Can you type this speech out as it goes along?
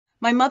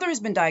My mother has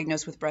been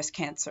diagnosed with breast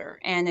cancer,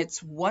 and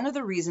it's one of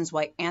the reasons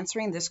why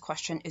answering this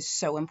question is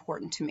so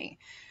important to me.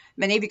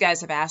 Many of you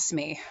guys have asked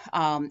me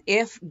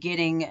if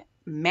getting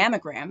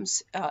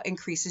mammograms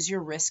increases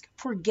your risk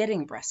for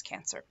getting breast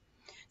cancer.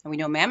 And we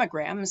know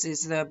mammograms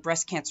is the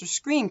breast cancer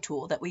screening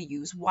tool that we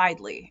use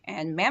widely.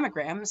 And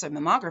mammograms, or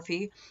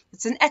mammography,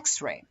 it's an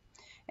X-ray.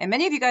 And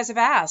many of you guys have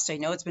asked, I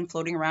know it's been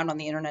floating around on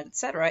the internet,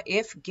 etc.,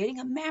 if getting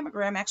a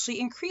mammogram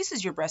actually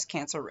increases your breast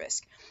cancer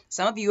risk.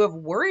 Some of you have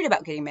worried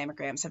about getting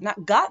mammograms, have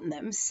not gotten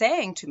them,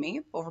 saying to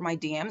me over my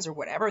DMs or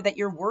whatever that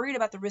you're worried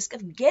about the risk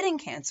of getting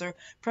cancer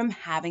from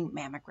having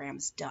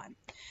mammograms done.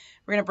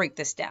 We're going to break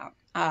this down.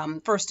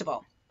 First of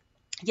all,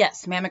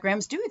 yes,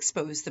 mammograms do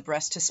expose the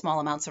breast to small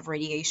amounts of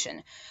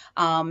radiation,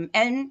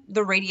 and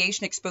the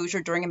radiation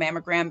exposure during a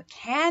mammogram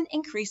can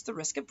increase the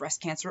risk of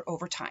breast cancer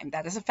over time.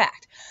 That is a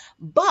fact.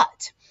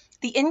 But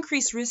the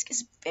increased risk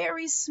is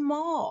very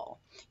small.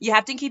 You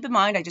have to keep in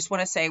mind, I just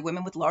want to say,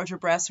 women with larger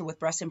breasts or with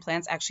breast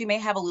implants actually may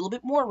have a little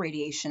bit more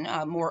radiation,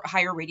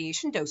 higher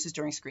radiation doses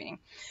during screening.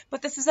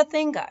 But this is the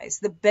thing, guys.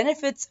 The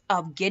benefits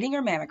of getting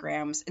your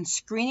mammograms and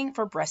screening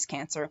for breast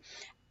cancer,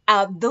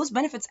 those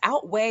benefits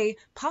outweigh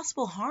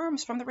possible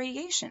harms from the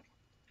radiation.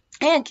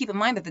 And keep in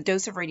mind that the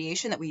dose of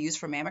radiation that we use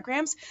for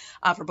mammograms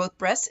for both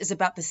breasts is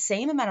about the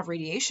same amount of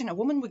radiation a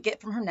woman would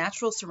get from her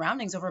natural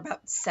surroundings over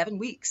about 7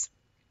 weeks.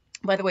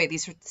 By the way,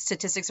 these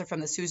statistics are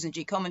from the Susan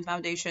G. Komen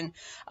Foundation,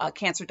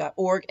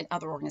 cancer.org, and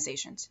other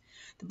organizations.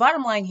 The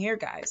bottom line here,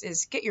 guys,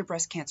 is get your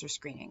breast cancer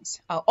screenings.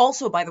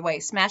 Also, by the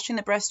way, smashing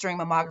the breast during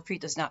mammography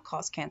does not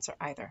cause cancer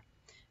either.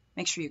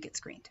 Make sure you get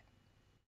screened.